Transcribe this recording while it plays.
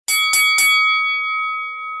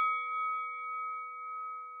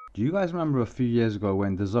Do you guys remember a few years ago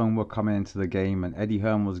when DAZN were coming into the game and Eddie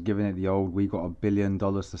Hearn was giving it the old, we got $1 billion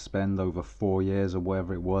to spend over 4 years or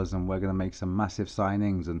whatever it was, and we're going to make some massive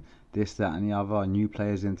signings and this, that, and the other, new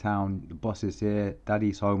players in town, the boss is here,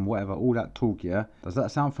 daddy's home, whatever, all that talk, yeah? Does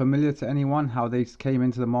that sound familiar to anyone? How they came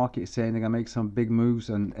into the market saying they're going to make some big moves,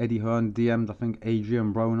 and Eddie Hearn DM'd, I think,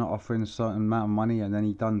 Adrian Broner offering a certain amount of money, and then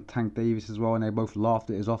he done Tank Davis as well, and they both laughed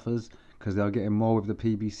at his offers because they were getting more with the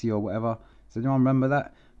PBC or whatever. Does anyone remember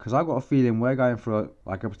that? Because I got a feeling we're going for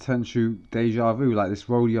a potential deja vu, like this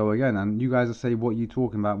rodeo again. And you guys will say, what are you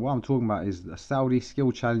talking about? What I'm talking about is a Saudi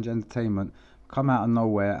Skill Challenge Entertainment come out of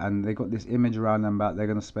nowhere, and they got this image around them about they're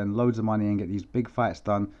going to spend loads of money and get these big fights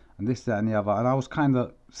done and this, that, and the other. And I was kind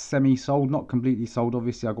of semi-sold, not completely sold.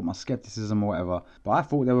 Obviously, I got my skepticism or whatever. But I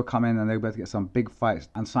thought they would come in and they were about to get some big fights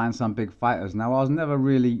and sign some big fighters. Now, I was never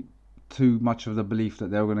really too much of the belief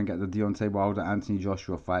that they were going to get the Deontay Wilder Anthony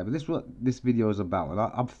Joshua fight, but this is what this video is about, and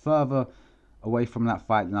I'm further away from that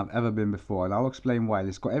fight than I've ever been before, and I'll explain why.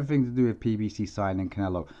 It's got everything to do with PBC signing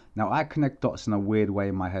Canelo. Now, I connect dots in a weird way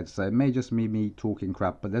in my head, so it may just be me talking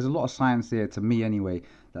crap, but there's a lot of science here, to me anyway,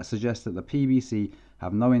 that suggests that the PBC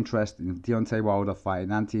have no interest in Deontay Wilder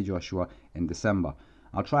fighting Anthony Joshua in December.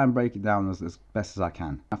 I'll try and break it down as best as I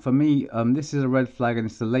can. And for me, this is a red flag, and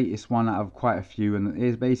it's the latest one out of quite a few, and it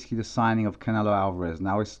is basically the signing of Canelo Alvarez.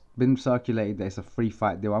 Now, it's been circulated that it's a free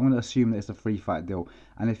fight deal. I'm going to assume that it's a free fight deal,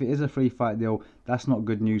 and if it is a free fight deal, that's not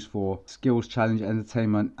good news for Skills Challenge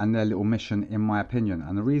Entertainment and their little mission, in my opinion.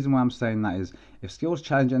 And the reason why I'm saying that is, if Skills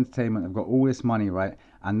Challenge Entertainment have got all this money, right,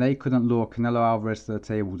 and they couldn't lure Canelo Alvarez to the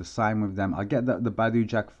table to sign with them. I get that the Badu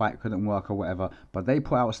Jack fight couldn't work or whatever, but they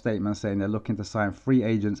put out a statement saying they're looking to sign free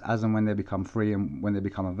agents as and when they become free and when they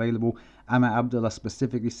become available. Ahmed Abdullah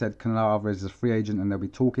specifically said Canelo Alvarez is a free agent and they'll be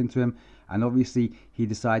talking to him, and obviously he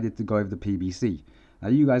decided to go with the PBC. Now,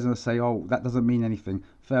 you guys are going to say, oh, that doesn't mean anything.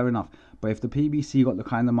 Fair enough. But if the PBC got the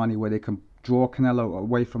kind of money where they can draw Canelo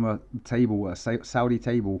away from a table, a Saudi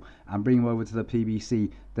table, and bring him over to the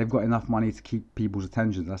PBC, they've got enough money to keep people's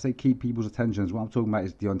attention. And I say keep people's attention, what I'm talking about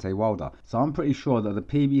is Deontay Wilder. So I'm pretty sure that the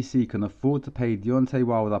PBC can afford to pay Deontay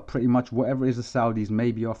Wilder pretty much whatever it is the Saudis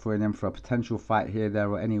may be offering him for a potential fight here, there,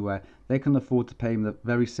 or anywhere. They can afford to pay him the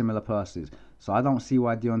very similar purses. So I don't see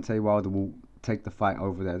why Deontay Wilder will take the fight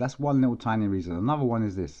over there. That's one little tiny reason. Another one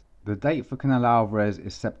is this. The date for Canelo Alvarez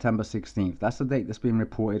is September 16th. That's the date that's been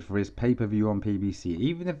reported for his pay-per-view on PBC.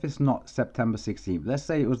 Even if it's not September 16th, let's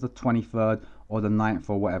say it was the 23rd or the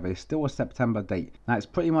 9th or whatever, it's still a September date. Now, it's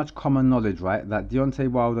pretty much common knowledge, right, that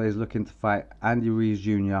Deontay Wilder is looking to fight Andy Ruiz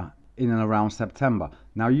Jr. in and around September.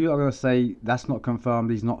 Now, you are going to say that's not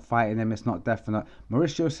confirmed, he's not fighting him, it's not definite.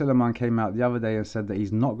 Mauricio Silliman came out the other day and said that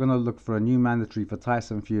he's not going to look for a new mandatory for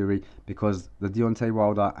Tyson Fury because the Deontay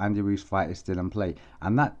Wilder Andy Ruiz fight is still in play.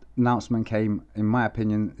 And that announcement came, in my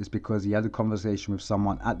opinion, is because he had a conversation with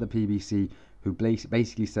someone at the PBC who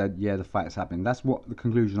basically said, yeah, the fight's happening. That's what the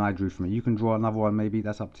conclusion I drew from it. You can draw another one, maybe,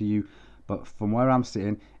 that's up to you. But from where I'm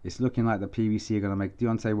sitting, it's looking like the PBC are going to make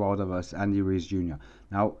Deontay Wilder versus Andy Ruiz Jr.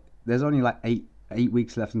 Now, there's only like eight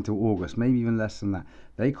weeks left until August, maybe even less than that.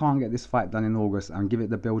 They can't get this fight done in August and give it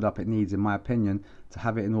the build up it needs, in my opinion, to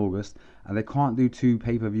have it in August. And they can't do two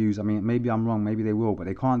pay-per-views. I mean, maybe I'm wrong, maybe they will, but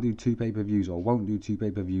they can't do two pay-per-views or won't do two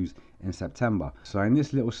pay-per-views in September. So in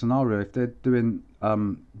this little scenario, if they're doing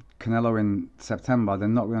Canelo in September, they're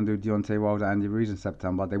not going to do Deontay Wilder Andy Ruiz in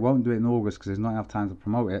September. They won't do it in August because there's not enough time to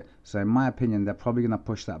promote it. So in my opinion, they're probably going to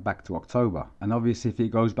push that back to October. And obviously, if it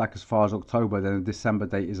goes back as far as October, then the December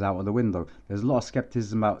date is out of the window. There's a lot of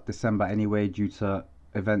skepticism about December anyway, due to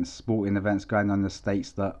sporting events going on in the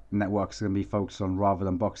States that networks are going to be focused on rather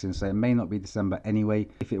than boxing. So it may not be December anyway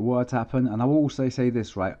if it were to happen. And I will also say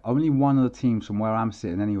this, right, only one of the teams, from where I'm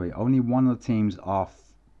sitting anyway, only one of the teams are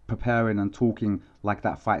preparing and talking like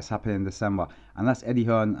that fight's happening in December, and that's Eddie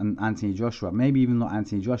Hearn and Anthony Joshua. Maybe even not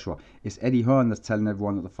Anthony Joshua, it's Eddie Hearn that's telling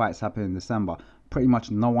everyone that the fight's happening in December. Pretty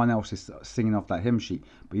much no one else is singing off that hymn sheet.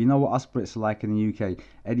 But you know what us Brits are like in the UK.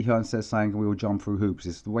 Eddie Hearn says something and we will jump through hoops.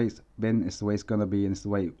 It's the way it's been, it's the way it's going to be, and it's the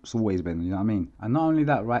way it's always been, you know what I mean? And not only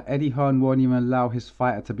that, right, Eddie Hearn won't even allow his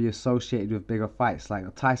fighter to be associated with bigger fights. Like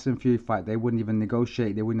a Tyson Fury fight, they wouldn't even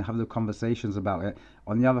negotiate, they wouldn't have the conversations about it.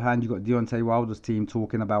 On the other hand, you've got Deontay Wilder's team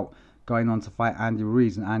talking about going on to fight Andy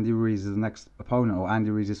Ruiz, and Andy Ruiz is the next opponent, or Andy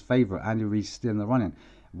Ruiz is favourite. Andy Ruiz is still in the running.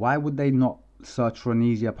 Why would they not search for an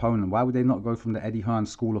easy opponent? Why would they not go from the Eddie Hearn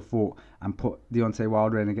school of thought and put Deontay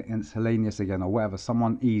Wilder in against Hellenius again, or whatever,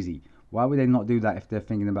 someone easy? Why would they not do that if they're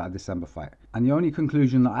thinking about a December fight? And the only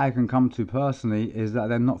conclusion that I can come to personally is that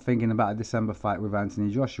they're not thinking about a December fight with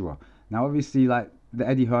Anthony Joshua. Now, obviously, like, the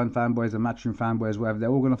Eddie Hearn fanboys, the Matchroom fanboys, whatever, they're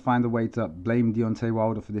all going to find a way to blame Deontay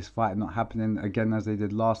Wilder for this fight not happening again as they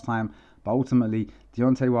did last time. But ultimately,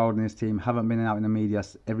 Deontay Wilder and his team haven't been out in the media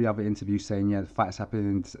every other interview saying, yeah, the fight's happening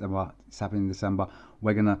in December. It's happening in December.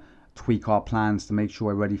 We're going to tweak our plans to make sure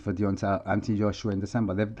we're ready for Anthony Joshua in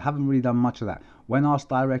December. They haven't really done much of that. When asked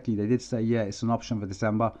directly, they did say, yeah, it's an option for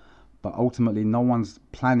December. But ultimately, no one's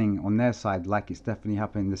planning on their side like it's definitely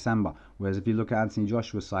happening in December. Whereas if you look at Anthony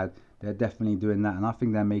Joshua's side, they're definitely doing that. And I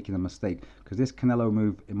think they're making a mistake. Because this Canelo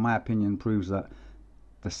move, in my opinion, proves that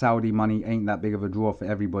the Saudi money ain't that big of a draw for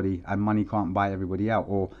everybody. And money can't buy everybody out.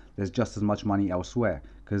 Or there's just as much money elsewhere.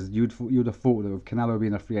 Because you'd have thought that with Canelo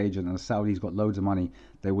being a free agent and the Saudis got loads of money,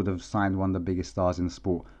 they would have signed one of the biggest stars in the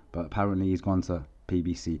sport. But apparently he's gone to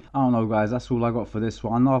PBC. I don't know, guys, that's all I got for this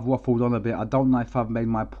one. I know I've waffled on a bit. I don't know if I've made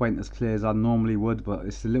my point as clear as I normally would, but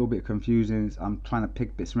it's a little bit confusing. I'm trying to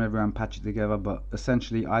pick bits from everywhere and patch it together, but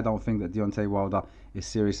essentially I don't think that Deontay Wilder is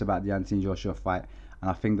serious about the Anthony Joshua fight, and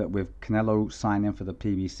I think that with Canelo signing for the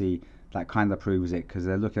PBC, that kind of proves it, because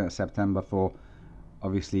they're looking at September for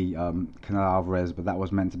obviously Canelo Alvarez, but that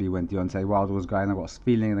was meant to be when Deontay Wilder was going. I've got a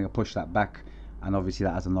feeling they're going to push that back, and obviously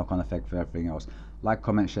that has a knock-on effect for everything else. Like,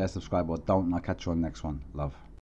 comment, share, subscribe, or don't, and I'll catch you on the next one. Love.